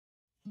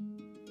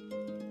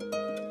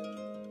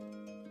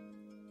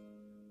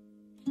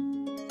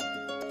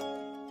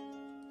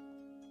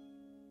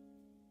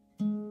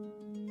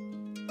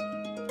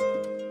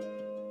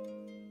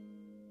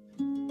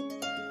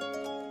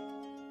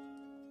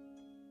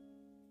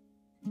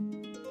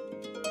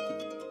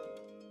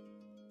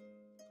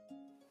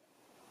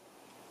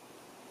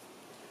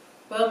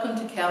Welcome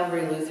to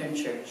Calvary Lutheran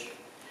Church.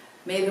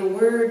 May the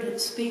Word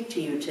speak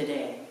to you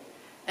today,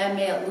 and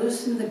may it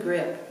loosen the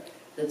grip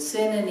that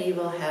sin and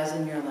evil has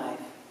in your life,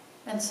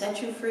 and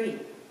set you free.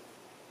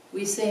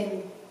 We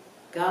sing,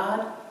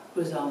 God,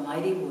 whose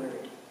almighty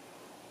word.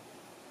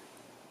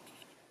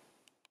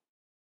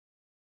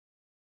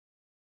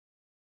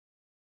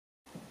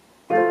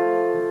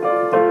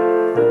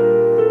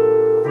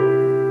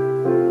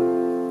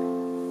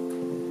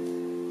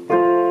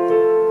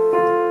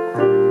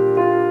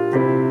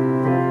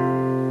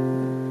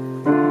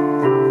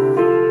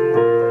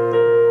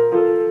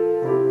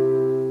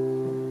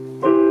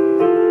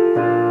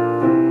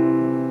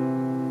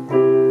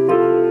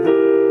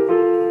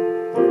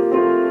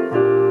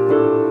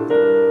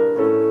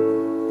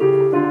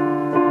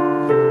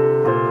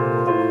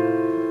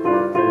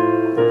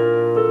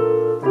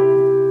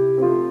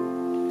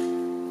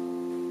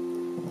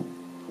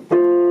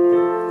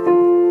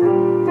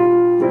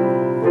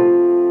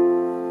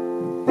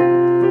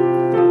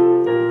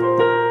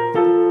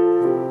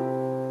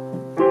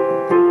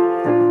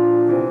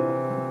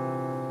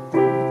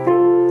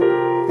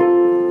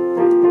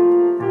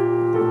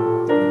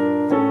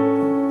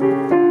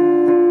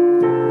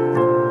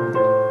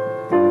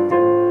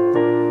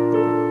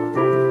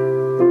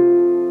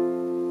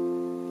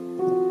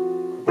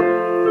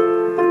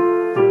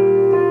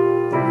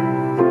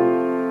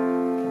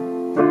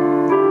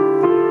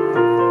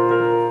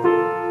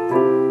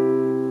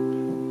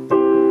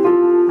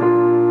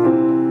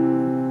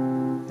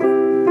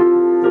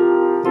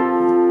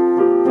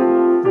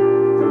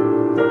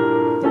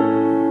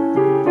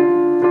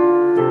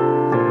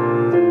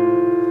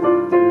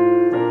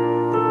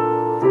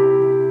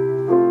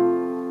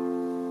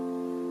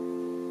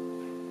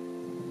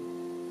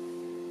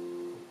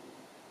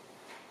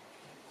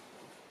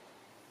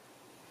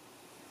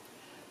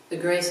 The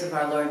grace of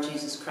our Lord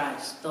Jesus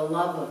Christ, the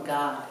love of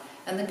God,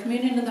 and the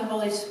communion of the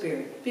Holy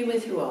Spirit be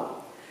with you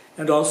all.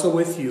 And also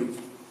with you.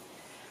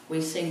 We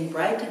sing,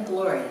 bright and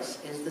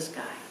glorious is the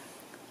sky.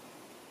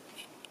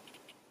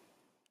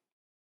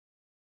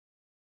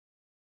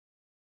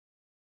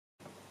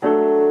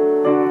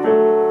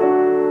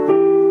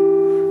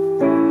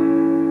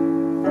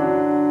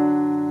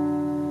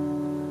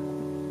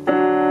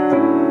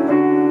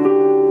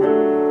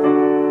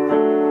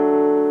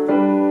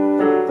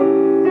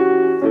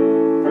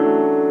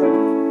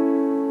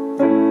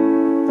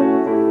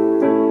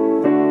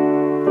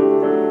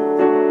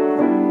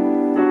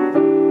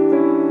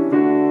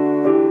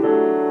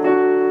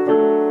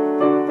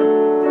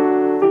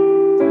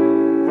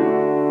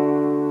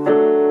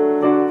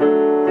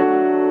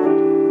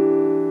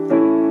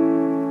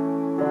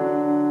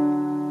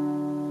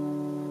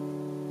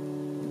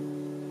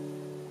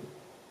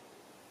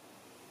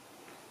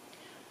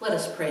 Let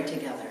us pray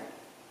together.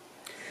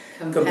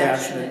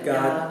 Compassionate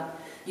God,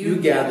 you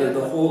gather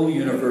the whole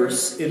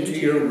universe into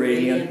your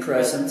radiant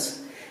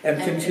presence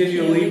and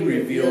continually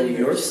reveal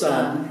your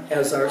Son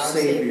as our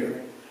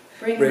Savior.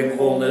 Bring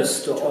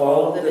wholeness to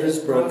all that is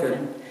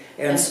broken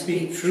and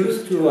speak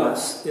truth to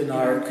us in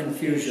our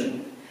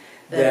confusion,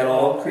 that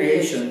all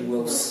creation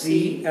will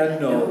see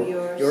and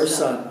know your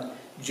Son,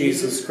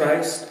 Jesus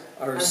Christ,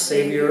 our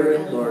Savior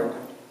and Lord.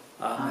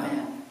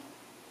 Amen.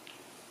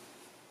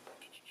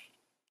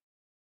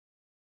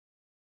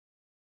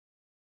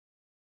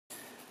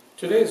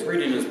 Today's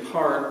reading is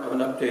part of an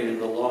update in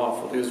the law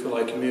for the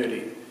Israelite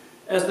community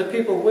as the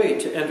people wait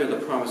to enter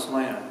the Promised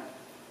Land.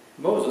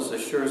 Moses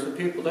assures the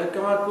people that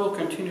God will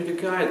continue to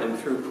guide them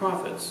through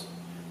prophets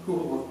who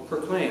will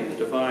proclaim the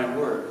divine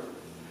word.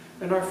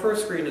 And our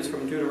first reading is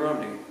from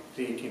Deuteronomy,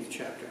 the 18th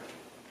chapter.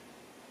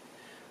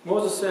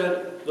 Moses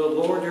said, "The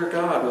Lord your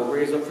God will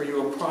raise up for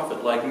you a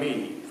prophet like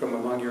me from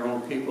among your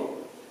own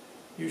people.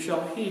 You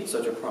shall heed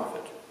such a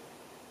prophet.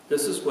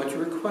 This is what you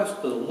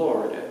request of the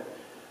Lord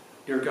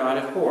your God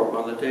at Horeb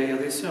on the day of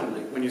the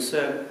assembly, when you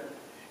said,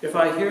 'If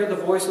I hear the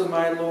voice of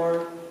my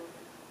Lord,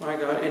 my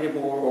God, any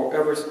more, or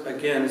ever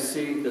again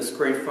see this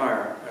great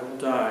fire, I will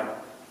die.'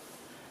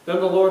 Then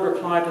the Lord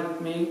replied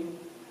to me,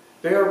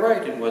 'They are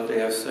right in what they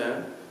have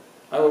said.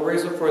 I will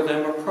raise up for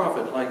them a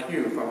prophet like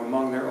you from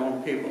among their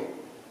own people.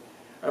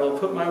 I will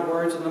put my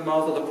words in the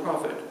mouth of the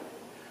prophet,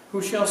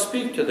 who shall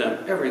speak to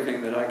them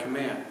everything that I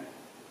command.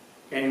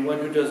 Anyone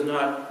who does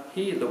not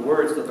heed the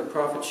words that the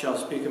prophet shall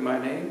speak in my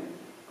name,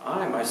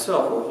 I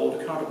myself will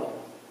hold accountable.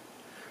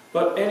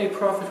 But any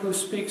prophet who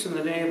speaks in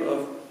the name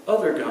of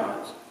other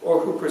gods,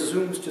 or who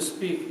presumes to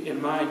speak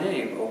in my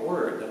name a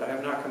word that I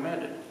have not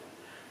commanded,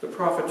 the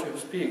prophet shall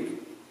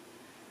speak,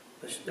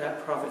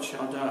 that prophet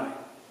shall die.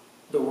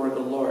 The word of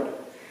the Lord.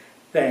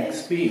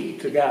 Thanks be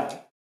to God."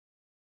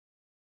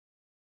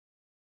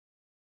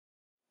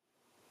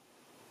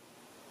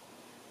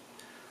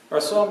 Our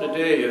psalm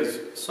today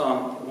is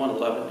Psalm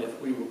 111, if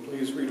we will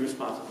please read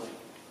responsibly.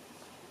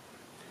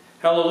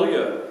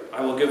 Hallelujah!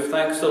 I will give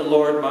thanks to the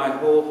Lord my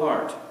whole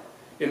heart,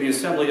 in the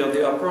assembly of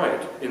the upright,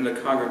 in the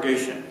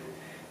congregation.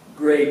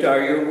 Great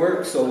are your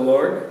works, O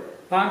Lord,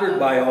 pondered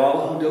by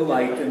all who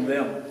delight in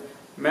them.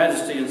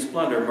 Majesty and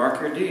splendor mark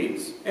your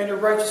deeds, and your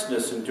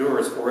righteousness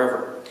endures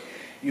forever.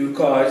 You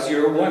cause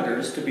your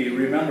wonders to be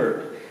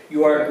remembered.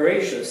 You are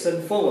gracious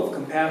and full of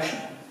compassion.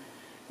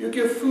 You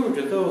give food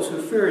to those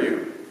who fear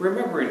you,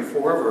 remembering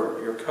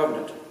forever your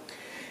covenant.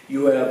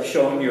 You have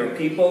shown your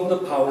people the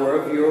power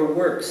of your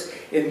works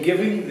in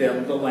giving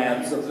them the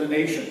lands of the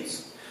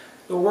nations.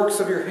 The works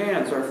of your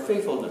hands are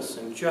faithfulness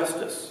and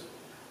justice.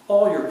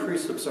 All your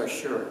precepts are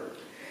sure.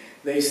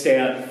 They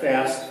stand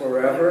fast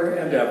forever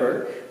and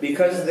ever,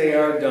 because they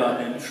are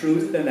done in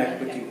truth and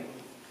equity.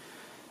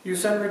 You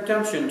sent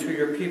redemption to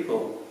your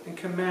people and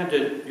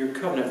commanded your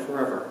covenant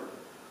forever.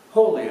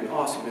 Holy and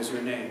awesome is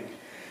your name.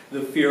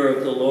 The fear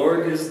of the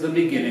Lord is the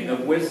beginning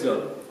of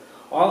wisdom.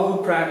 All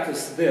who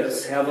practice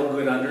this have a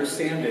good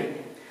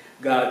understanding.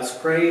 God's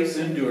praise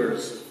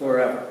endures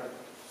forever.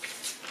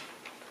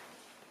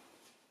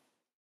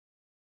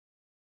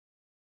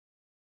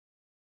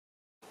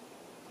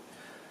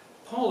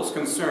 Paul is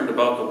concerned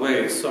about the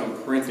ways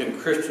some Corinthian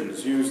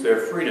Christians use their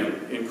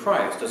freedom in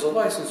Christ as a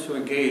license to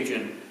engage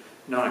in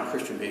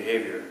non-Christian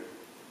behavior.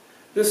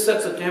 This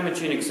sets a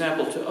damaging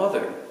example to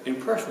other,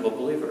 impressionable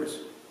believers.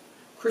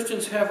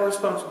 Christians have a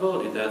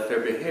responsibility that their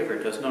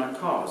behavior does not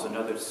cause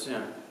another to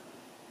sin.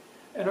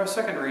 And our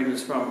second reading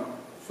is from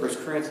 1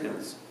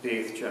 Corinthians, the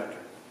 8th chapter.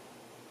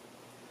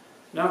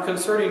 Now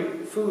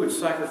concerning food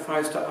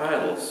sacrificed to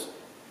idols,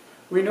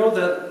 we know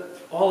that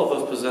all of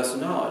us possess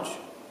knowledge.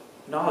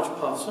 Knowledge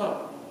puffs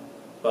up,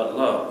 but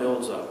love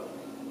builds up.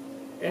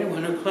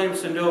 Anyone who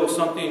claims to know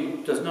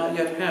something does not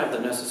yet have the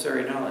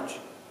necessary knowledge,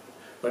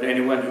 but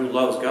anyone who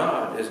loves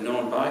God is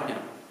known by him.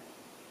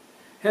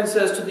 Hence,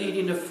 as to the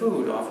eating of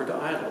food offered to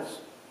idols,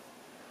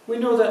 we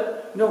know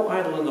that no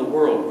idol in the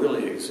world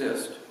really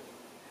exists,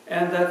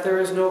 and that there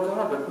is no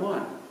God but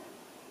one.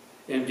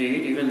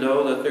 Indeed, even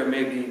though that there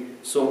may be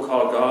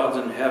so-called gods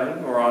in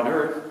heaven or on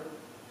earth,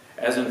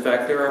 as in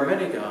fact there are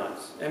many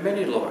gods and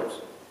many lords,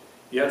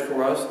 yet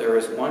for us there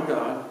is one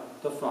God,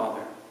 the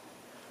Father,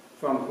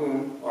 from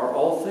whom are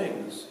all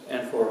things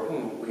and for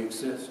whom we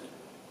exist,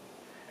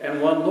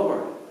 and one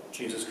Lord,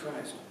 Jesus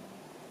Christ,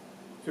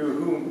 through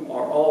whom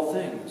are all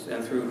things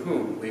and through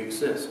whom we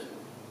exist.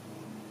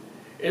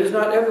 It is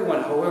not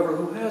everyone, however,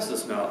 who has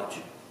this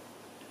knowledge.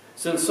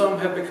 Since some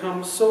have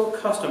become so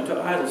accustomed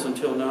to idols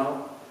until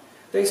now,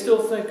 they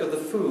still think of the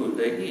food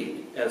they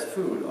eat as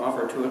food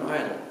offered to an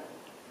idol,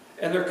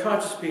 and their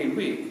conscience being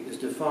weak is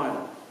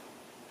defiled.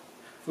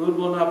 Food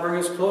will not bring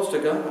us close to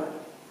God.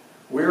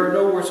 We are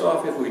no worse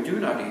off if we do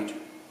not eat,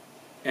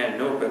 and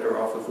no better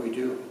off if we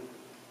do.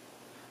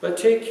 But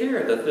take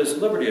care that this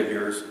liberty of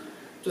yours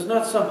does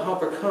not somehow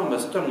become a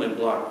stumbling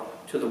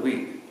block to the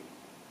weak.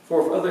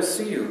 For if others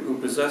see you who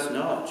possess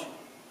knowledge,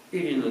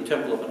 eating in the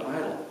temple of an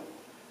idol,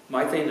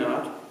 might they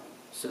not,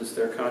 since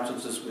their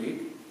conscience is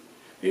weak,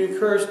 be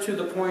encouraged to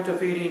the point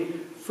of eating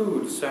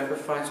food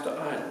sacrificed to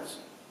idols?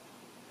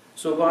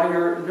 So by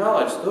your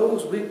knowledge,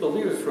 those weak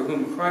believers for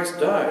whom Christ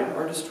died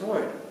are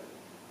destroyed.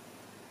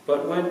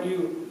 But when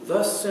you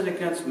thus sin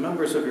against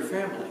members of your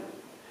family,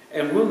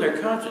 and wound their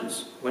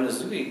conscience when it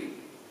is weak,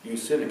 you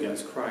sin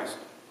against Christ.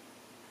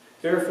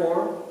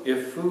 Therefore,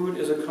 if food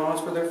is a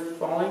cause for their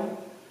falling,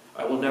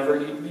 I will never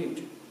eat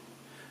meat,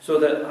 so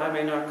that I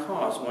may not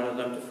cause one of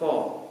them to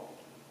fall.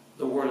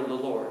 The word of the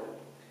Lord.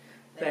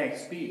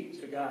 Thanks be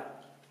to God.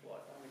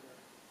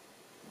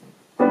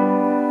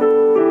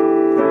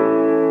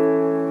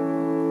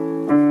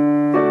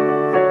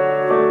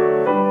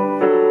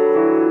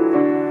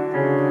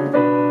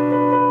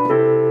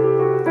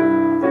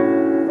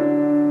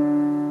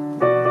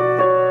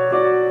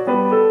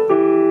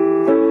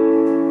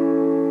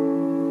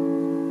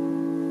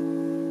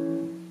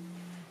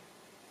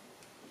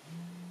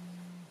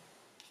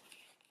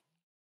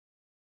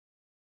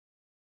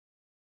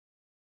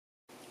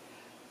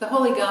 The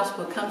Holy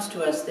Gospel comes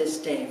to us this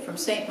day from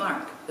St.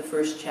 Mark, the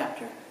 1st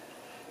chapter.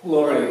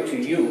 Glory to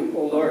you,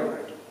 O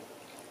Lord.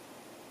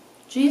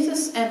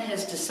 Jesus and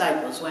his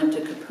disciples went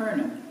to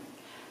Capernaum,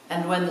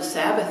 and when the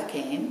Sabbath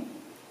came,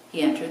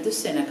 he entered the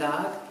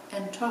synagogue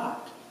and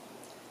taught.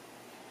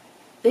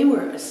 They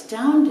were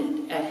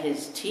astounded at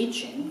his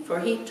teaching, for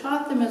he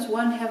taught them as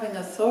one having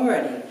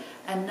authority,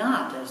 and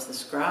not as the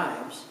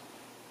scribes.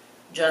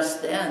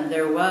 Just then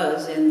there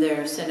was in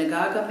their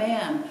synagogue a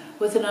man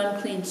with an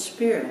unclean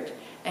spirit,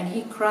 and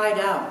he cried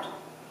out,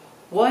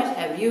 "What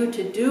have you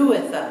to do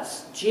with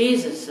us,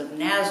 Jesus of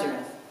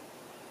Nazareth?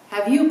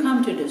 Have you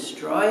come to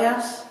destroy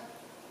us?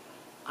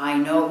 I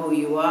know who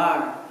you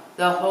are,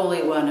 the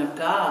Holy One of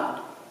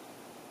God."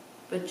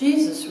 But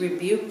Jesus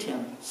rebuked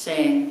him,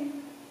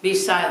 saying, "Be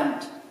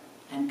silent,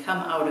 and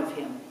come out of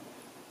him."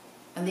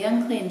 And the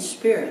unclean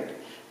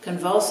spirit,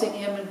 convulsing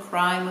him and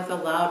crying with a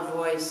loud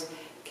voice,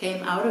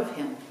 came out of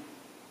him.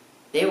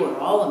 They were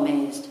all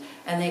amazed,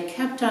 and they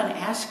kept on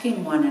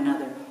asking one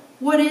another,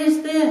 "What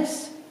is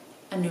this?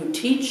 A new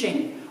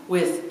teaching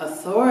with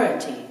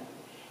authority.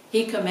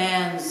 He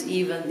commands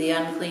even the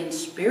unclean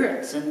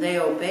spirits, and they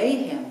obey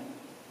him."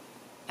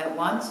 At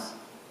once,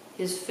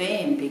 his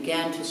fame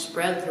began to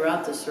spread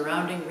throughout the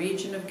surrounding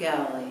region of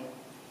Galilee.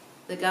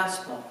 The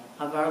Gospel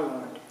of our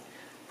Lord.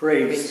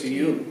 Praise to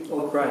you,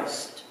 O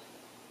Christ.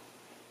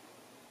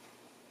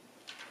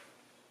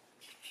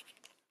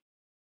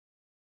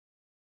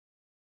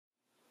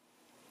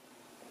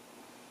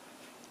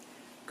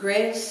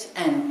 Grace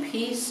and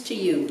peace to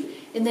you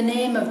in the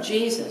name of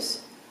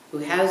Jesus, who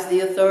has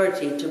the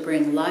authority to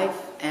bring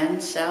life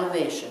and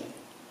salvation.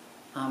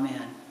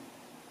 Amen.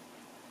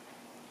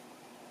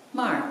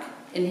 Mark,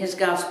 in his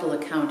gospel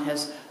account,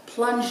 has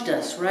plunged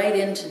us right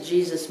into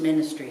Jesus'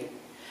 ministry.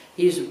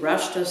 He's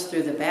rushed us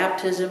through the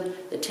baptism,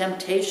 the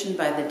temptation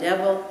by the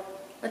devil,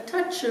 a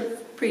touch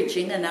of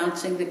preaching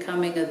announcing the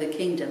coming of the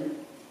kingdom,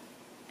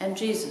 and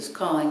Jesus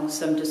calling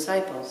some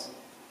disciples.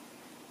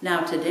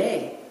 Now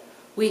today,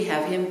 we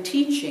have him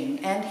teaching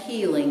and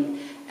healing,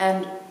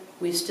 and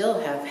we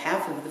still have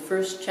half of the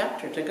first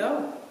chapter to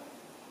go.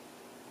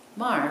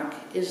 Mark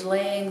is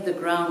laying the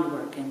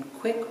groundwork in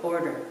quick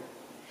order.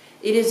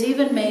 It is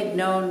even made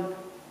known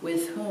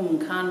with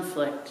whom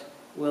conflict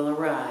will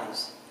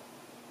arise.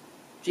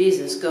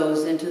 Jesus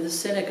goes into the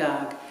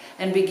synagogue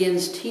and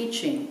begins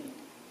teaching.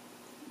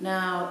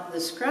 Now,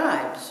 the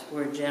scribes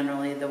were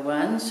generally the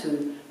ones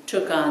who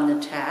took on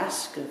the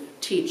task of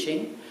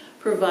teaching,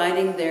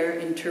 providing their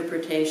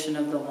interpretation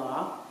of the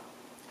law.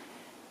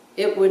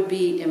 It would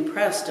be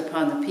impressed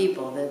upon the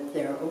people that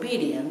their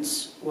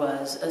obedience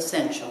was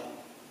essential.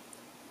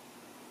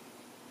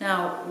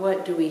 Now,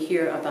 what do we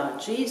hear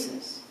about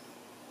Jesus?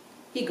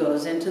 He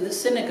goes into the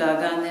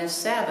synagogue on this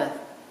Sabbath,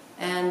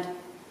 and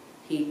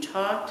he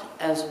taught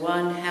as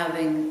one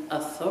having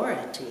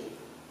authority.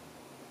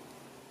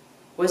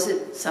 Was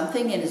it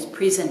something in his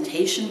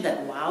presentation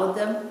that wowed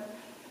them?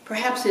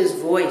 Perhaps his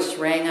voice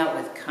rang out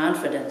with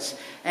confidence,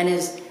 and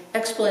his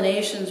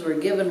explanations were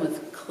given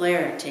with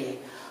clarity,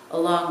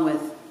 along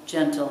with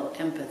gentle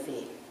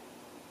empathy.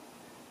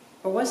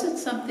 Or was it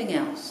something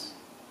else?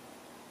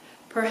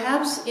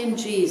 Perhaps in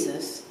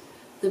Jesus,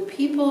 the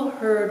people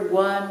heard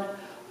one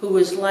who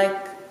was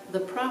like the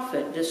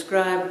prophet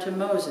described to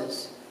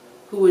Moses,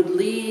 who would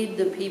lead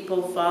the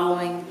people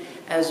following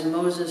as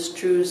Moses'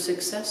 true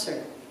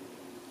successor.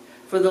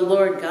 For the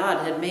Lord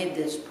God had made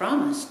this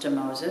promise to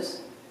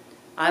Moses,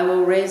 "I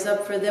will raise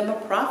up for them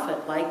a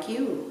prophet like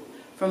you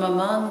from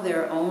among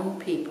their own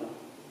people.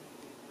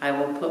 I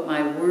will put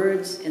my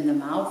words in the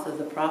mouth of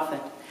the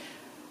prophet,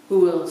 who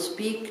will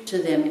speak to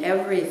them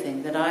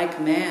everything that I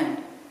command.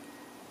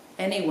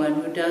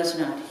 Anyone who does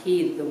not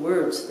heed the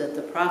words that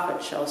the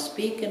prophet shall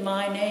speak in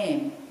my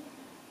name,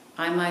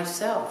 I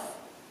myself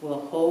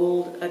will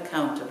hold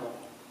accountable."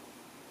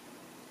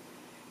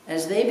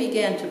 As they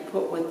began to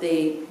put what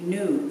they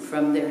knew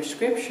from their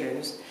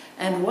scriptures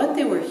and what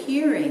they were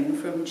hearing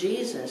from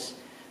Jesus,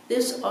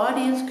 this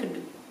audience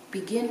could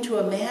begin to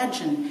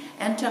imagine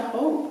and to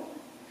hope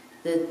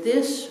that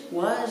this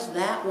was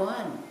that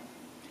one.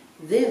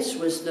 This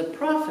was the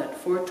prophet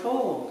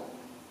foretold.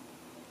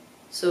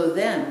 So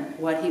then,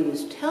 what he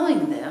was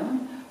telling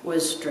them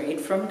was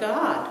straight from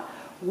God,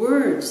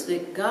 words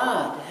that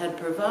God had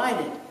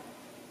provided.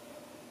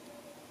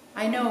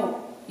 I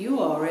know you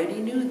already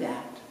knew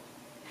that.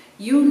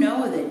 You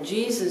know that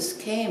Jesus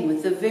came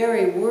with the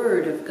very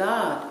Word of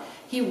God.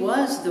 He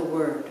was the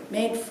Word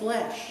made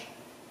flesh.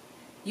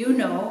 You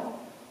know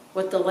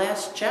what the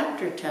last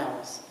chapter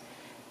tells.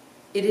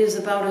 It is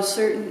about a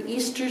certain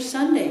Easter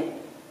Sunday,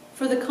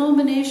 for the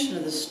culmination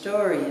of the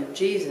story of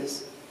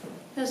Jesus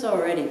has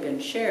already been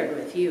shared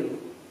with you.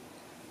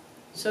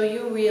 So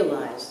you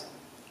realize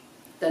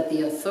that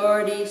the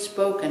authority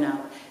spoken of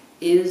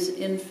is,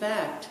 in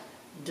fact,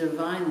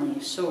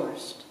 divinely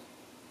sourced.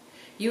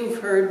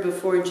 You've heard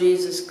before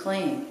Jesus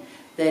claim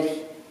that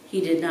he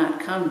did not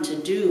come to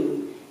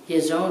do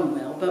his own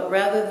will, but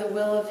rather the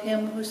will of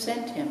him who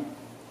sent him.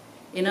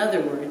 In other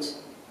words,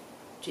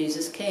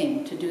 Jesus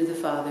came to do the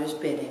Father's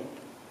bidding.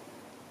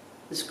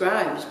 The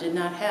scribes did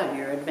not have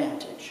your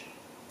advantage.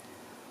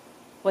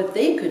 What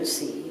they could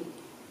see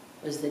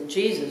was that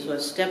Jesus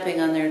was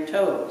stepping on their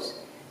toes.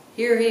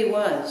 Here he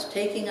was,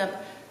 taking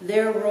up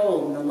their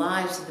role in the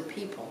lives of the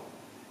people.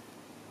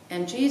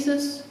 And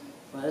Jesus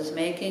was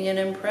making an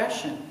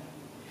impression.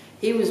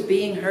 He was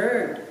being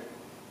heard,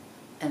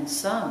 and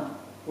some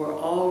were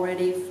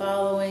already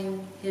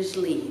following his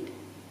lead.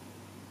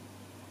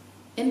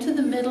 Into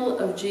the middle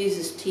of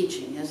Jesus'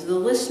 teaching, as the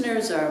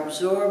listeners are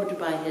absorbed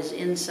by his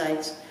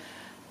insights,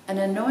 an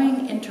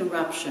annoying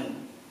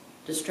interruption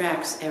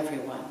distracts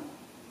everyone.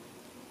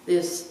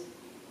 This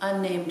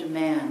unnamed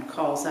man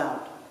calls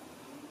out,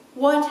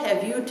 "What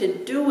have you to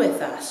do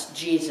with us,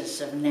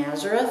 Jesus of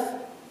Nazareth?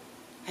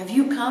 Have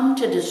you come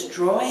to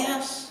destroy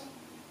us?"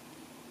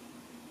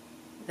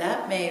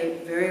 That may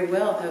very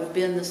well have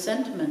been the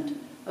sentiment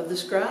of the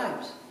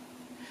scribes.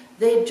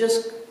 They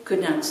just could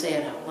not say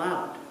it out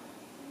loud.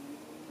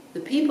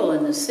 The people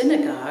in the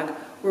synagogue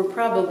were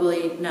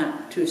probably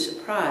not too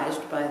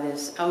surprised by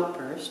this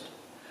outburst.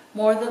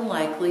 More than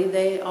likely,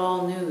 they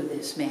all knew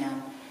this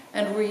man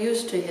and were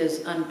used to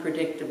his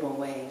unpredictable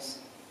ways.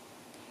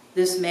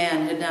 This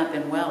man had not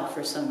been well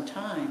for some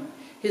time.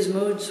 His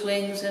mood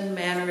swings and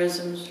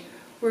mannerisms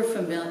were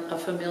a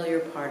familiar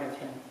part of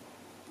him.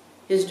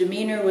 His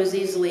demeanor was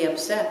easily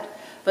upset,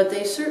 but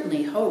they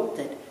certainly hoped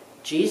that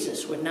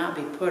Jesus would not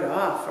be put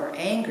off or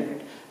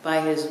angered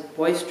by his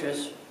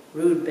boisterous,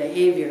 rude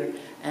behavior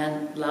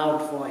and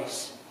loud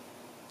voice.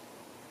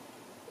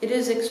 it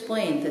is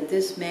explained that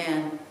this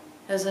man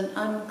has an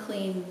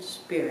unclean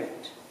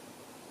spirit,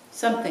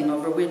 something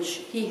over which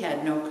he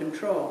had no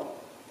control.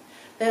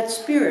 That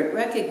spirit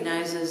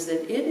recognizes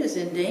that it is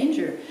in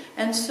danger,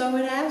 and so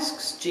it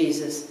asks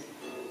Jesus,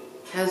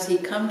 has he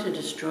come to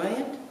destroy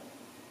it?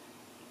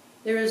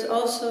 There is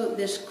also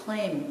this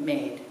claim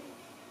made,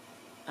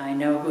 I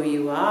know who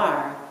you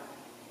are,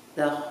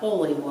 the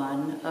Holy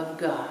One of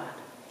God.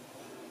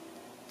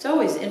 It's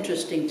always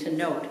interesting to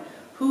note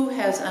who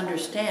has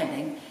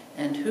understanding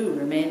and who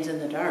remains in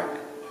the dark.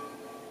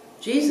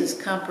 Jesus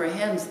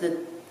comprehends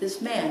that this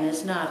man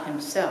is not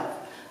himself.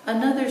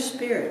 Another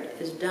spirit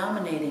is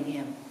dominating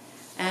him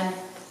and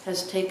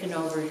has taken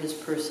over his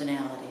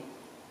personality.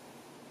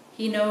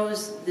 He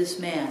knows this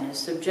man is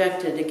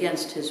subjected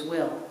against his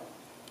will.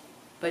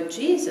 But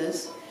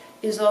Jesus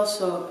is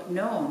also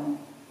known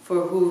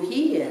for who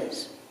he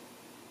is.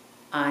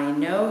 I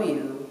know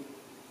you.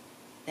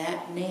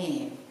 That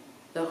name,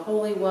 the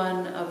Holy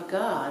One of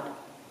God,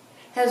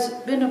 has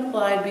been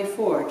applied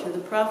before to the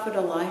prophet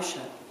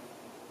Elisha.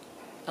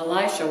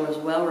 Elisha was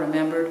well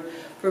remembered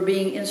for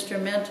being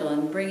instrumental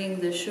in bringing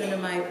the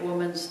Shunammite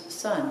woman's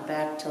son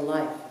back to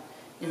life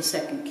in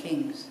 2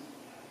 Kings.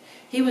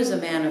 He was a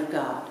man of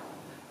God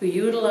who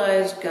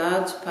utilized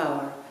God's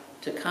power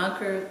to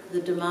conquer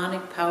the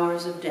demonic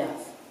powers of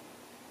death.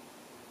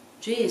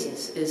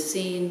 Jesus is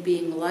seen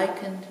being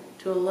likened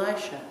to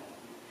Elisha,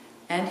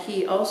 and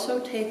he also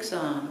takes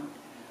on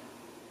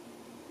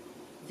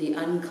the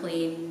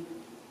unclean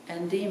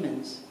and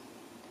demons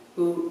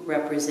who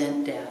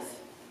represent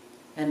death,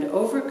 and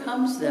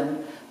overcomes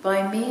them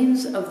by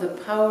means of the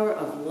power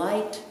of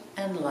light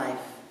and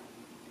life.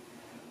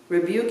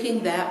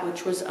 Rebuking that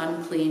which was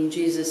unclean,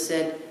 Jesus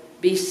said,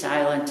 "Be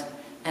silent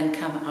and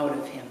come out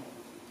of him."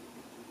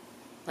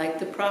 Like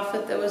the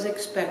prophet that was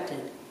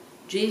expected,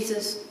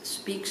 Jesus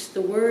speaks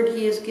the word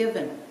he is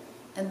given,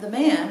 and the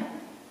man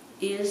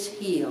is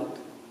healed.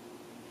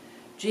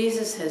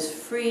 Jesus has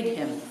freed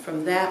him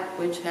from that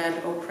which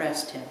had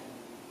oppressed him.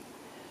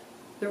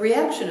 The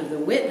reaction of the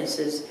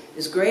witnesses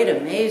is great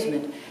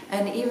amazement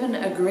and even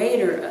a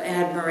greater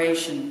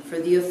admiration for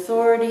the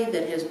authority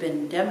that has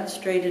been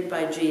demonstrated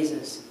by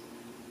Jesus.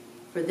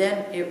 For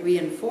then it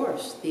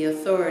reinforced the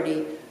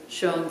authority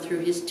shown through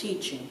his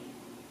teaching.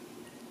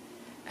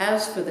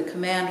 As for the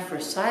command for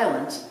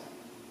silence,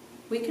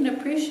 we can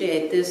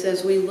appreciate this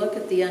as we look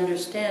at the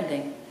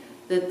understanding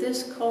that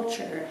this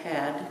culture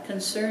had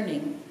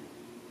concerning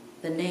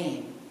the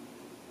name.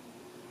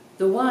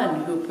 The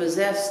one who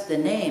possessed the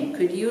name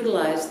could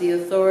utilize the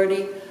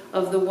authority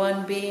of the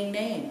one being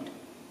named.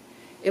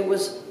 It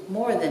was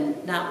more than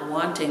not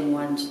wanting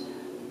one's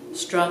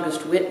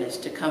strongest witness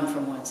to come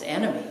from one's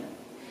enemy.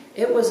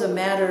 It was a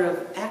matter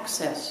of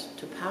access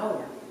to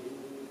power.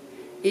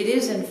 It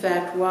is, in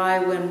fact, why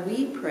when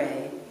we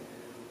pray,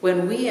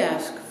 when we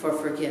ask for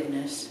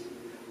forgiveness,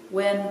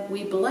 when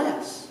we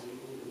bless,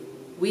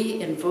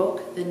 we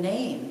invoke the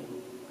name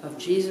of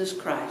Jesus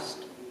Christ.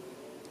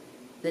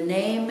 The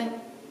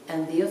name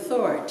and the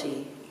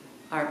authority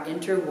are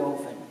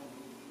interwoven.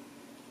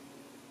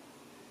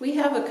 We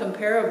have a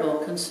comparable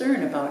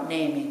concern about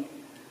naming.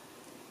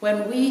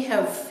 When we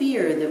have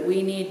fear that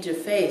we need to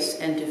face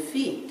and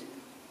defeat,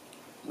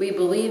 we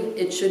believe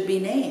it should be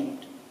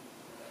named.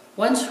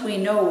 Once we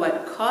know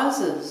what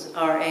causes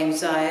our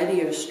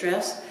anxiety or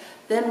stress,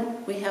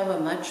 then we have a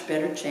much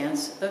better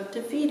chance of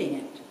defeating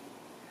it.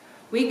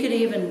 We could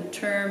even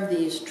term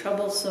these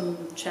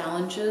troublesome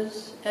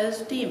challenges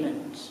as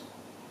demons.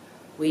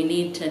 We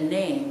need to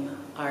name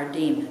our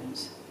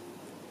demons.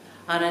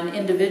 On an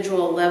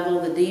individual level,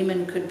 the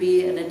demon could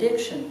be an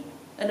addiction,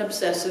 an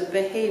obsessive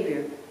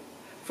behavior.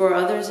 For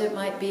others, it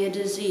might be a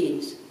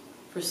disease.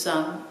 For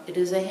some, it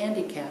is a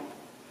handicap.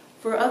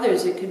 For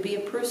others, it could be a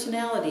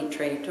personality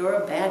trait or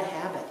a bad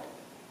habit.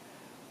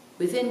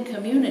 Within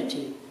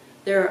community,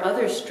 there are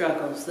other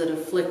struggles that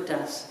afflict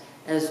us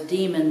as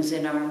demons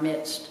in our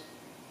midst.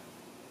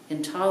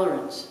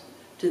 Intolerance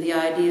to the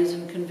ideas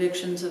and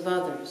convictions of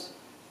others,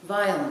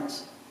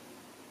 violence,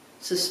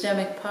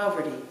 systemic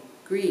poverty,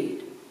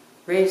 greed,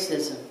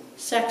 racism,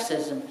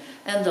 sexism,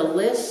 and the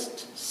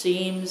list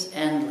seems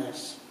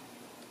endless.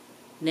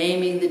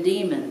 Naming the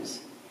demons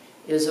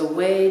is a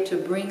way to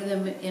bring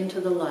them into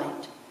the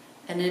light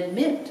and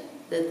admit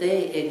that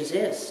they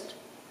exist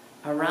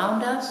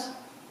around us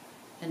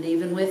and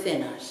even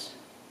within us.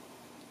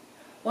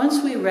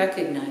 Once we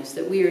recognize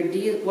that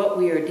what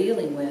we are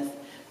dealing with,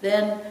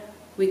 then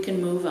we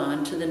can move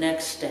on to the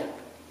next step.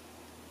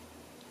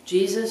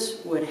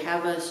 Jesus would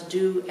have us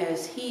do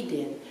as he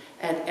did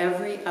at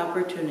every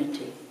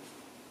opportunity.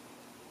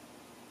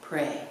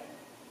 Pray.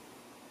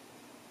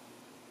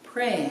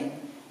 Praying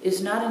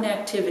is not an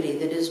activity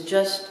that is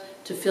just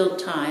to fill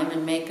time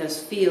and make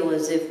us feel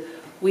as if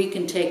we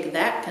can take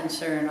that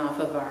concern off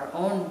of our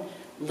own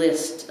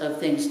list of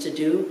things to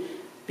do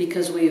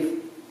because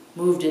we've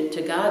moved it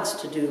to God's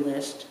to-do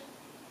list.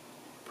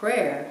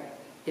 Prayer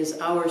is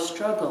our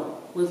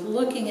struggle with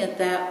looking at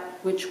that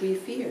which we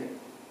fear,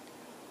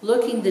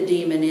 looking the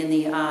demon in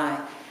the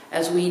eye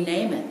as we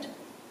name it,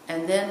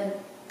 and then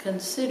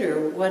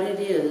consider what it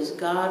is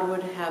God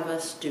would have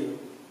us do.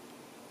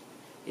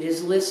 It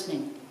is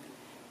listening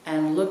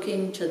and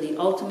looking to the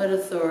ultimate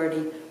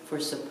authority for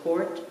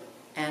support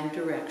and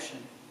direction.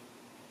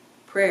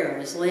 Prayer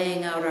is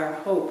laying out our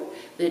hope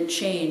that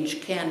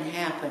change can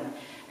happen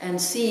and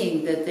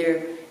seeing that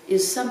there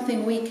is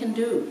something we can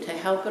do to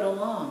help it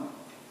along.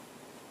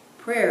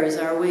 Prayer is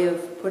our way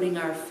of putting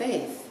our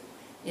faith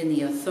in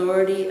the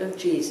authority of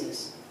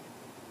Jesus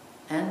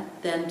and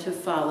then to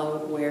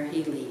follow where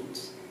he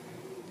leads.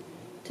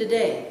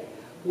 Today,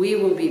 we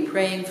will be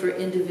praying for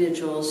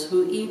individuals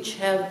who each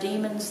have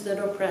demons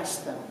that oppress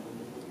them.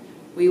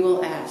 We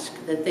will ask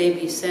that they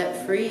be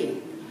set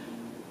free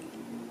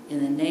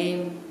in the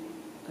name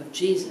of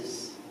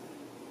Jesus.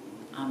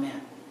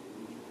 Amen.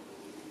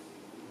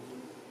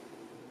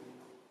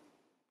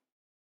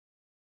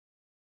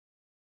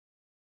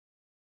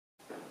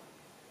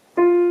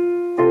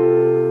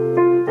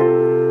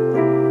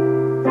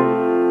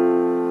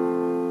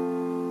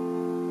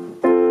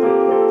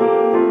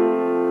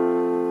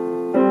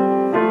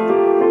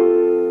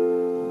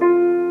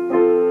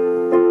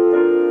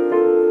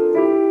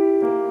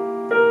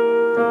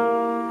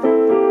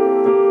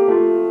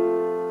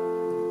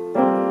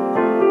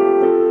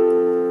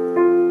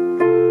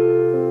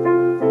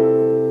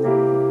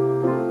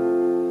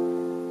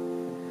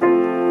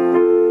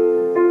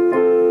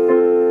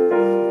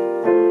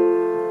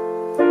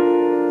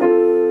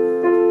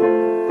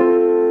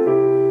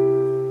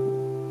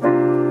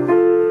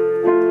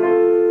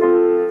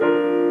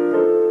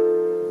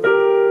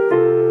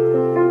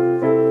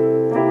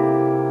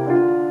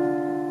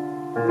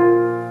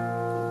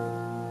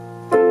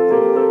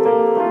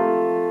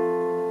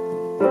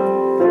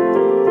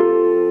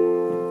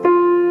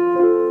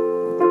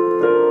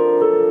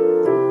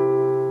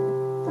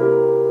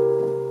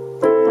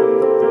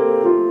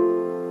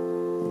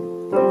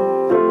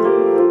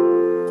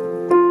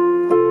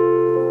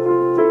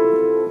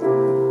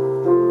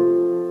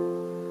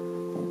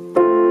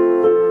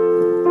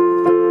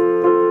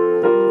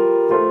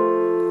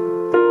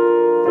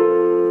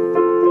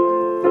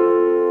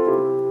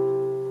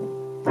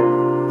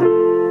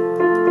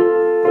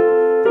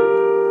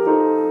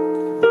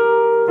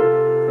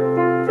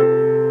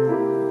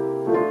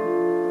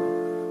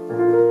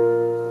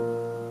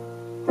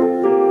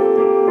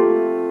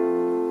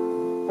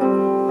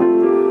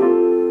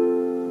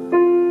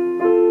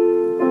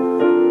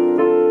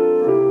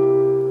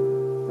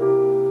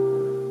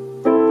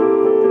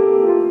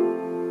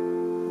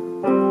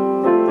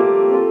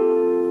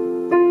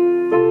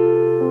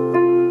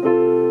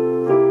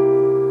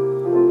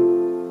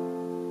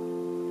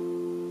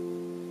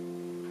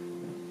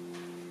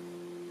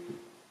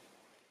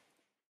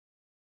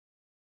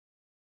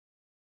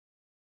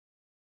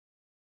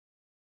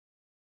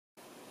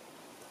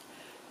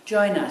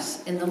 Join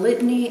us in the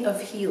litany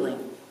of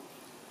healing.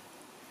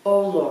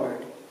 O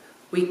Lord,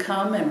 we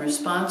come in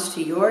response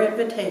to your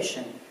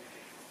invitation,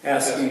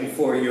 asking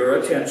for your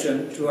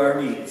attention to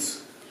our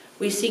needs.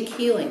 We seek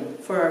healing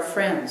for our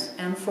friends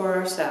and for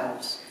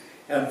ourselves,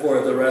 and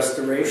for the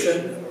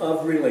restoration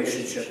of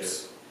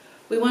relationships.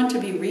 We want to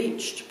be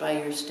reached by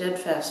your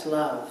steadfast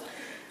love,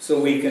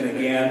 so we can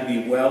again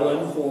be well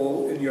and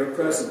whole in your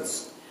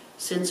presence.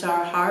 Since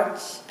our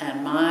hearts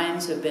and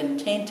minds have been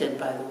tainted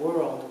by the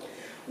world,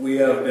 we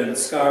have been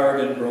scarred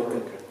and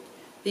broken.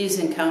 These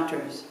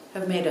encounters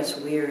have made us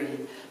weary,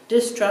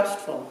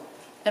 distrustful,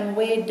 and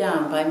weighed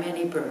down by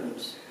many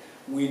burdens.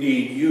 We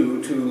need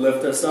you to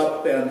lift us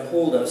up and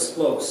hold us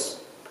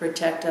close.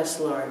 Protect us,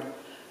 Lord,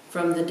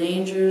 from the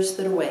dangers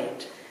that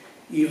await.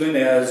 Even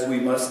as we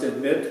must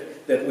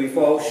admit that we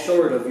fall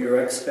short of your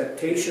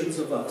expectations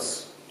of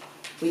us.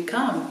 We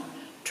come,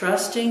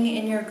 trusting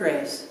in your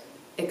grace,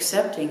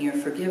 accepting your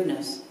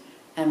forgiveness,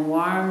 and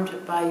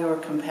warmed by your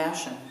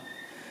compassion.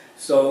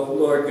 So,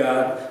 Lord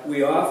God,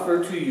 we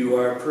offer to you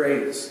our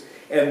praise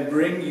and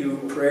bring you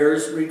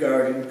prayers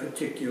regarding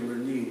particular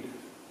need.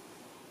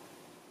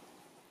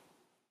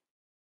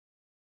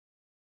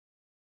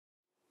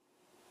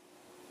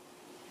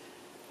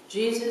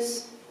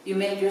 Jesus, you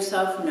made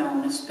yourself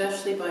known,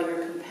 especially by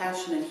your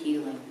compassionate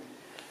healing.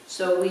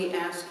 So we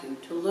ask you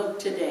to look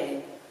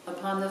today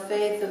upon the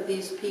faith of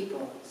these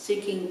people,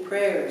 seeking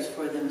prayers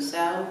for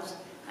themselves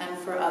and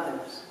for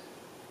others.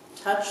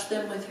 Touch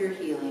them with your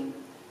healing,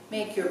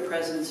 make your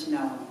presence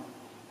known,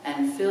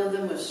 and fill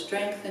them with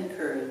strength and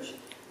courage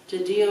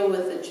to deal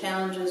with the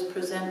challenges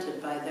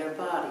presented by their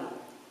body,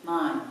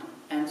 mind,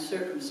 and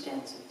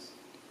circumstances.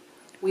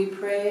 We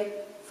pray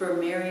for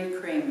Mary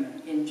Kramer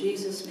in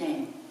Jesus'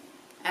 name,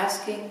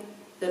 asking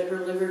that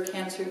her liver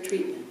cancer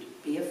treatment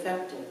be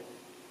effective.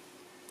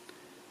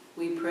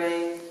 We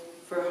pray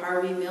for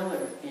Harvey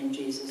Miller in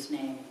Jesus'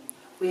 name.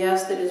 We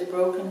ask that his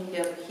broken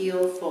hip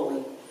heal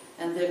fully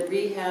and that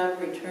rehab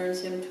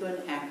returns him to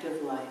an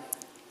active life.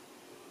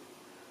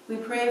 We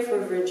pray for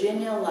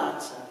Virginia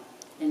Latza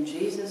in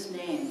Jesus'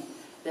 name,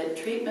 that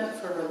treatment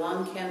for her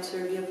lung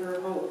cancer give her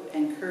hope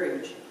and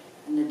courage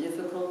in the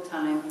difficult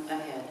time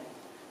ahead.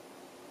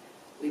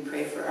 We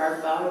pray for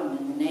Art Bowden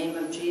in the name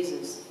of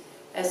Jesus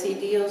as he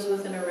deals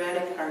with an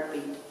erratic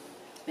heartbeat,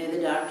 May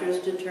the doctors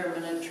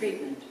determine a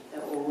treatment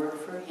that will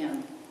work for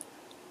him.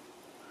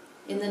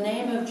 In the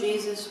name of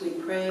Jesus, we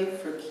pray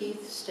for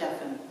Keith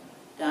Steffen,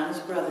 Donna's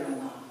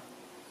brother-in-law.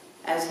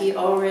 As he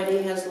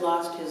already has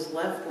lost his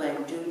left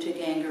leg due to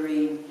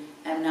gangrene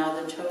and now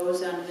the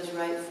toes on his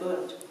right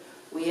foot,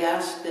 we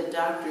ask that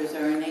doctors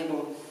are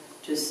enabled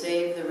to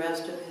save the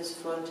rest of his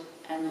foot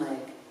and leg.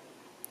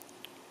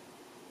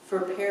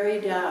 For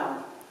Perry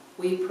Dow,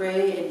 we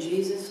pray in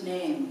Jesus'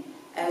 name,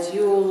 as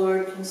you, O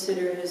Lord,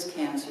 consider his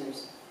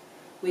cancers.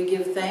 We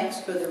give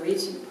thanks for the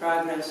recent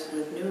progress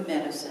with new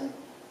medicine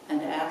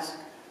and ask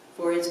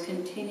for its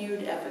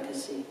continued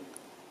efficacy.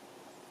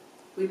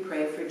 We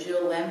pray for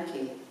Jill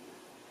Lemke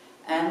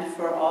and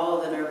for all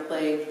that are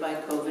plagued by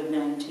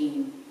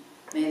COVID-19.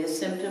 May the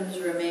symptoms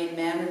remain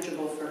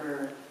manageable for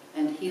her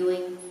and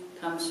healing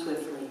come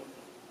swiftly.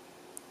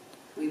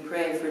 We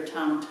pray for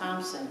Tom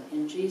Thompson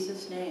in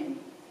Jesus' name.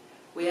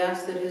 We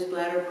ask that his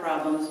bladder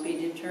problems be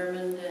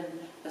determined and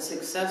a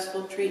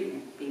successful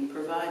treatment be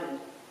provided.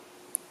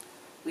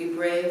 We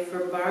pray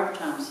for Barb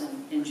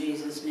Thompson in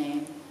Jesus'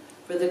 name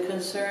for the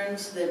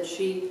concerns that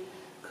she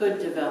could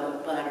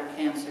develop bladder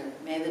cancer.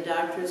 May the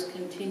doctors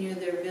continue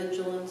their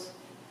vigilance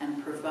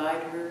and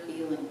provide her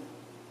healing.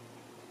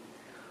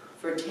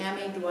 For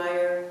Tammy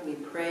Dwyer, we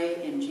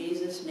pray in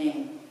Jesus'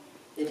 name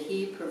that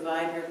he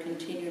provide her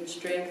continued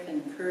strength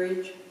and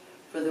courage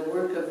for the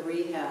work of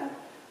rehab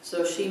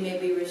so she may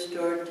be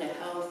restored to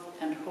health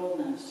and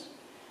wholeness.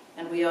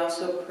 And we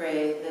also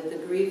pray that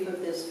the grief of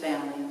this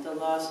family at the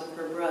loss of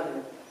her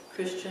brother,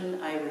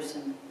 Christian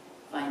Iverson,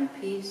 find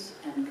peace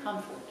and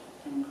comfort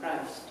in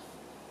Christ.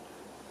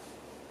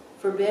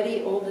 For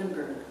Betty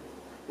Oldenburg,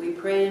 we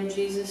pray in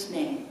Jesus'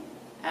 name,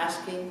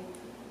 asking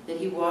that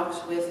he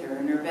walks with her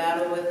in her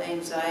battle with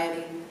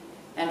anxiety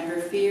and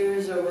her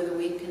fears over the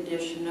weak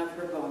condition of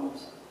her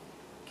bones.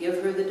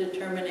 Give her the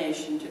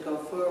determination to go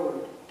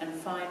forward and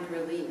find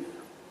relief.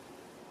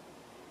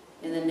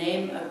 In the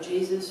name of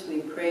Jesus, we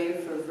pray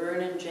for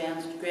Vern and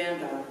Jan's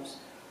granddaughters,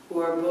 who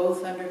are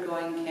both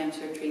undergoing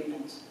cancer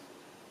treatments.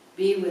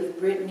 Be with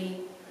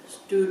Brittany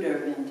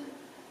Studervind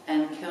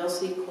and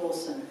Kelsey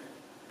Colson.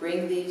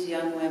 Bring these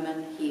young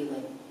women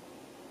healing.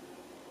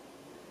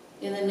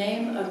 In the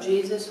name of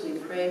Jesus, we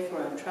pray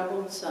for a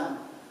troubled son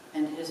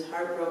and his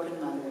heartbroken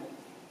mother.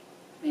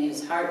 May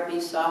his heart be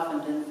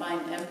softened and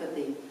find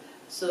empathy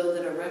so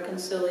that a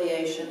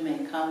reconciliation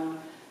may come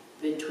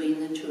between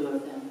the two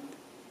of them.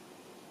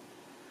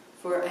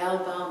 For Al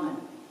Bauman,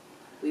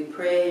 we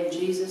pray in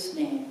Jesus'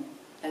 name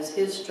as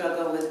his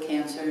struggle with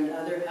cancer and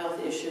other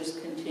health issues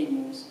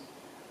continues.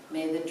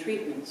 May the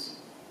treatments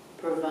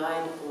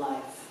provide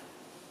life.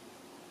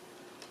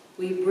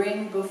 We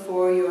bring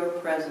before your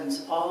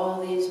presence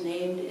all these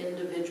named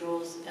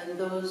individuals and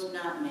those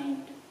not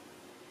named.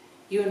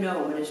 You know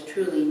what is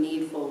truly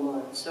needful,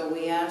 Lord, so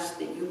we ask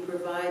that you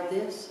provide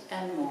this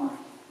and more.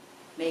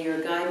 May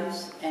your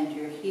guidance and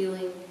your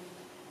healing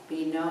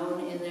be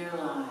known in their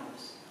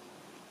lives.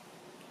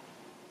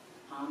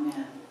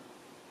 Amen.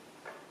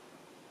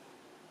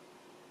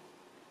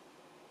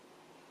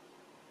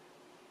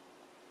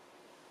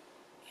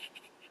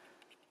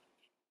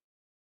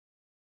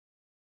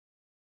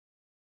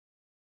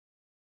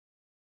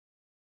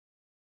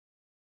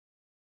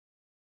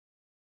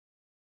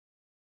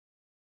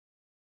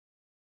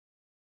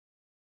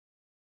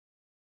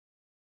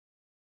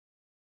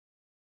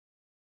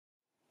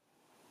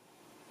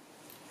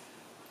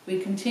 We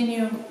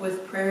continue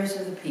with prayers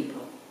of the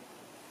people.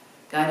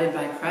 Guided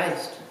by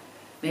Christ,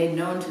 made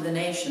known to the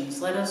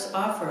nations, let us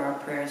offer our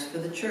prayers for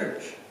the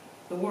church,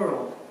 the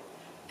world,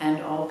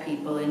 and all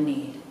people in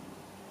need.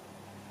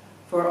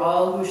 For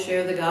all who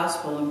share the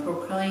gospel and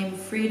proclaim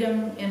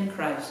freedom in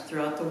Christ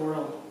throughout the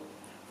world,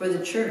 for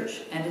the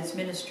church and its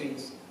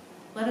ministries,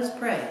 let us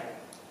pray.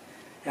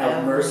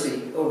 Have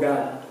mercy, O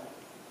God.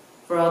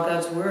 For all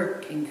God's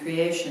work in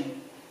creation,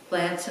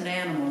 plants and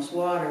animals,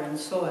 water and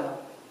soil,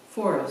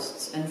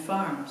 forests and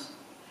farms,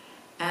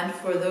 and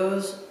for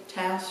those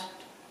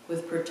tasked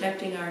with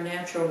protecting our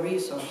natural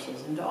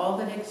resources and all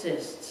that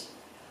exists,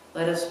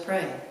 let us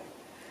pray.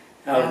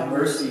 Have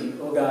mercy,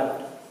 O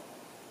God.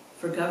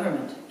 For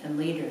government and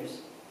leaders,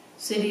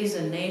 cities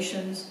and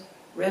nations,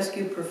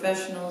 rescue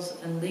professionals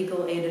and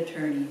legal aid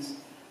attorneys,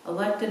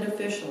 elected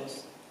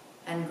officials,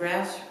 and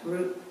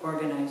grassroots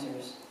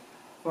organizers,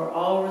 for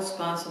all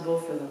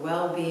responsible for the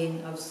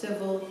well-being of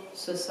civil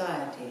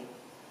society,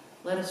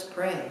 let us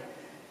pray.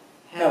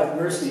 Have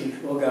mercy,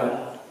 O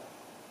God.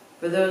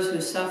 For those who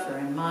suffer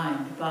in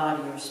mind,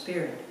 body, or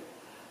spirit,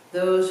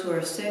 those who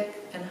are sick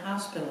and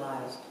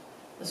hospitalized,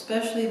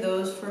 especially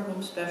those for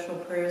whom special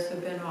prayers have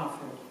been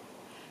offered,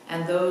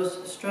 and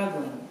those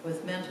struggling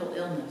with mental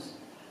illness,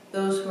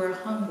 those who are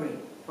hungry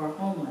or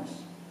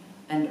homeless,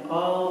 and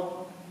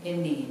all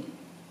in need,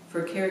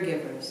 for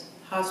caregivers,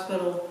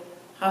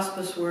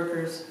 hospice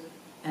workers,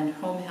 and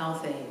home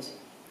health aides,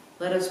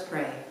 let us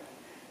pray.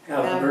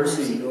 Have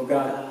mercy, O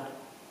God.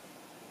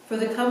 For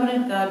the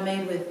covenant God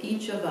made with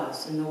each of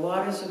us in the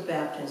waters of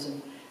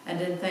baptism and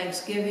in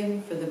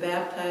thanksgiving for the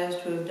baptized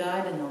who have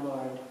died in the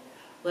Lord,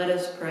 let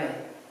us pray.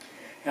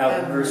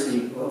 Have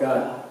mercy, O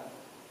God.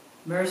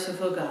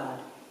 Merciful God,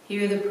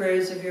 hear the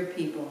prayers of your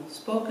people,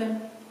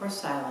 spoken or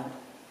silent,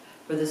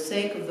 for the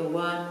sake of the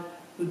one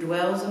who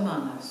dwells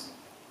among us,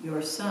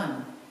 your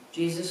Son,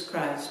 Jesus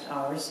Christ,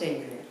 our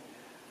Savior.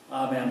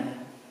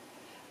 Amen.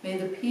 May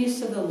the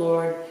peace of the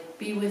Lord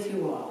be with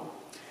you all.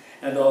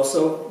 And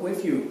also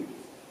with you.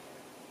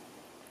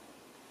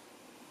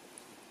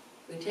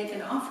 We take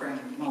an offering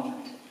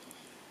moment.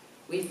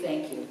 We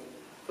thank you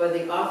for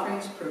the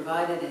offerings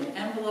provided in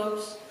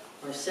envelopes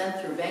or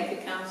sent through bank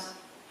accounts,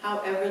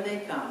 however they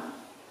come.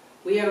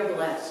 We are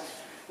blessed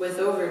with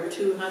over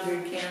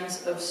 200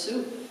 cans of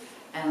soup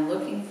and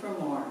looking for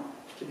more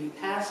to be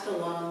passed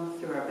along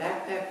through our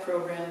backpack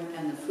program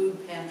and the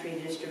food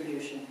pantry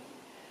distribution.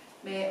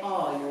 May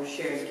all your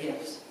shared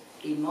gifts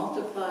be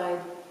multiplied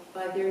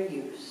by their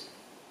use.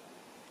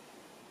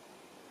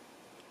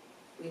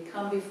 We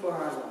come before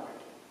our Lord.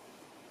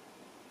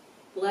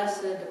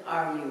 Blessed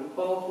are you,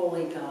 O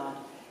holy God.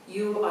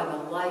 You are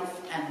the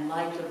life and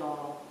light of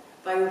all.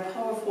 By your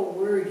powerful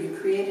word you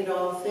created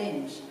all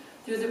things.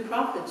 Through the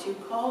prophets you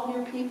called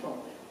your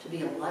people to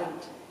be a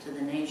light to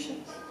the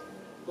nations.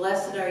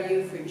 Blessed are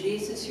you for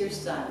Jesus your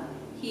Son.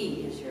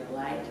 He is your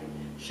light,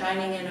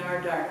 shining in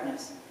our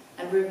darkness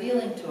and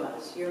revealing to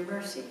us your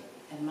mercy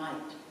and might.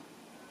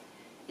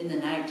 In the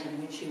night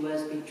in which he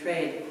was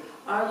betrayed,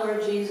 our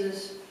Lord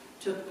Jesus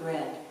took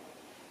bread,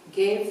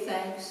 gave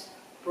thanks,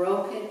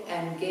 broke it,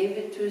 and gave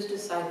it to his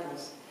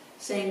disciples,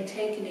 saying,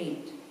 "Take and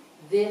eat.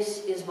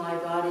 This is my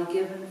body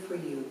given for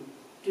you.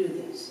 Do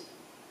this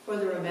for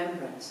the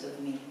remembrance of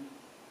me."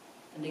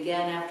 And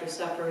again after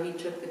supper he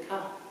took the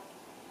cup,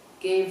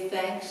 gave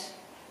thanks,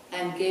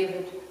 and gave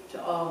it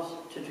to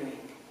all to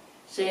drink,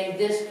 saying,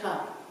 "This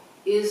cup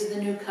is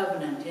the new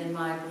covenant in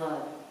my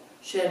blood,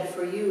 shed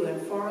for you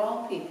and for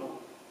all people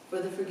for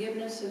the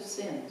forgiveness of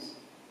sins.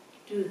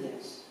 Do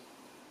this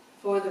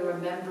for the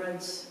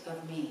remembrance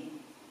of me."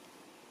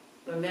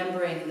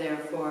 Remembering,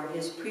 therefore,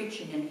 his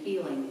preaching and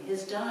healing,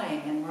 his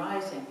dying and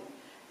rising,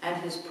 and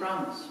his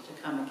promise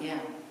to come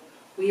again,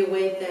 we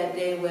await that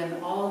day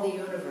when all the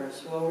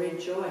universe will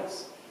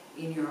rejoice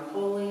in your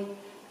holy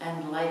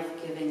and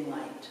life-giving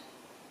light.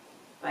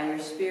 By your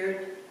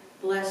Spirit,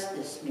 bless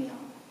this meal,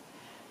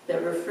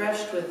 that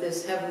refreshed with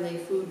this heavenly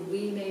food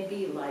we may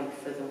be light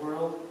for the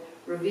world,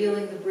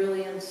 revealing the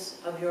brilliance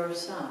of your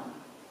Son.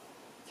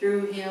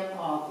 Through him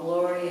all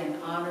glory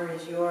and honor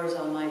is yours,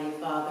 Almighty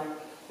Father,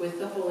 with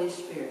the Holy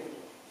Spirit,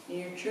 in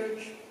your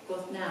church,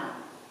 both now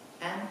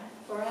and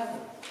forever.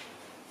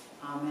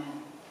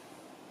 Amen.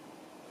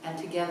 And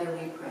together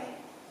we pray.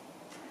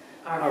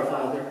 Our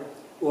Father,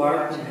 who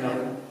art in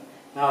heaven,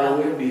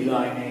 hallowed be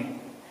thy name.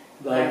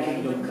 Thy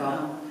kingdom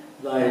come,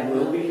 thy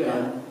will be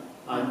done,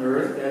 on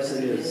earth as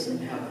it is in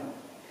heaven.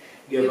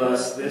 Give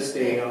us this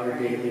day our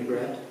daily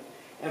bread,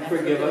 and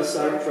forgive us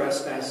our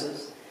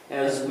trespasses,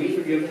 as we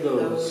forgive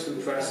those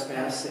who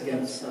trespass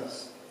against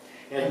us.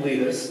 And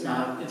lead us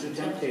not into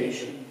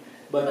temptation,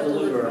 but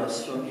deliver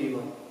us from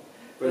evil.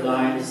 For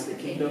thine is the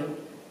kingdom,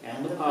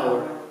 and the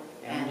power,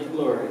 and the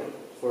glory,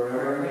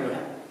 forever and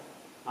ever.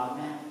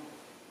 Amen.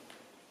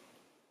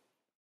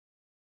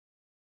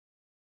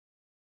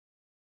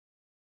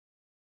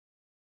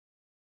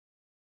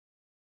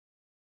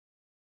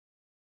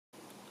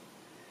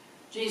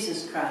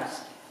 Jesus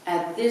Christ,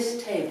 at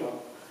this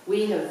table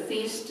we have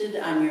feasted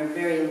on your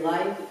very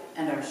life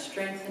and are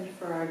strengthened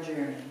for our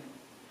journey.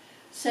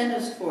 Send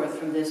us forth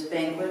from this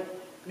banquet,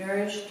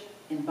 nourished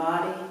in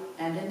body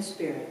and in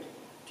spirit,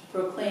 to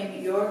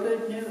proclaim your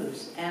good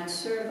news and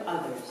serve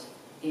others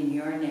in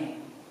your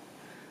name.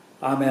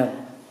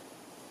 Amen.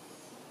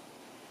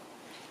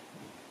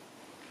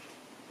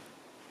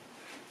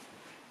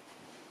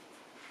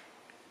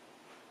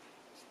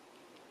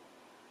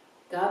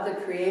 God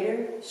the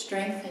Creator,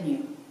 strengthen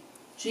you.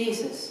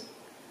 Jesus,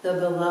 the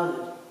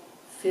Beloved,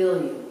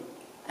 fill you.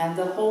 And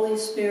the Holy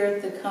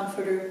Spirit, the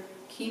Comforter,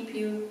 keep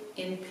you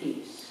in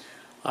peace.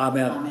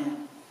 Amen.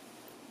 Amen.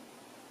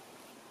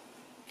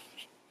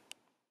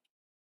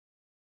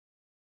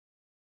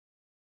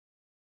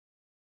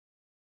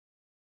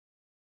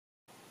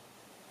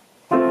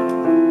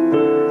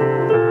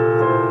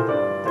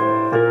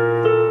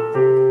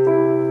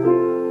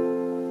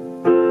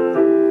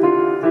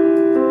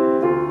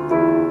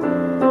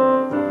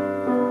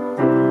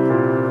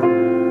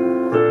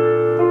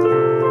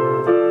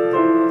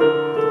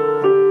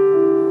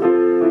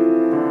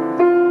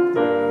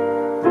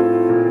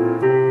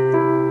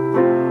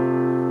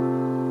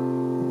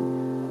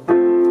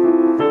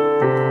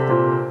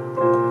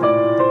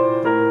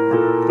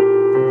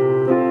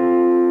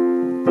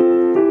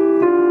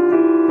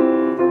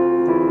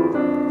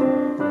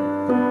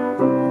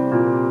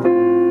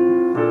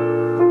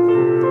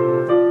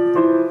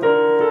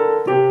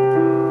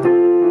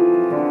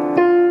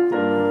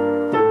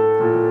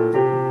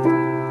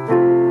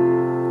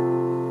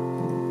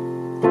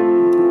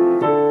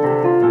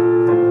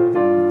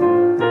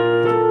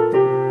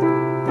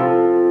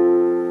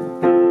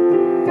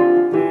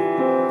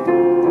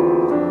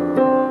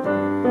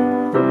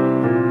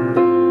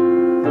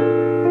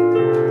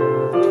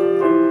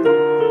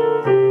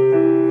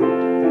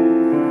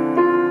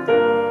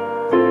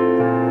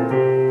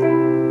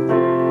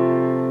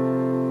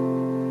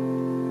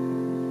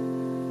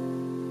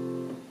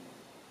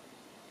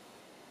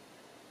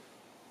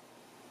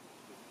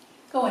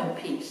 Go in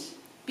peace.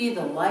 Be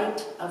the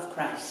light of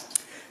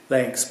Christ.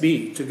 Thanks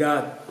be to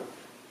God.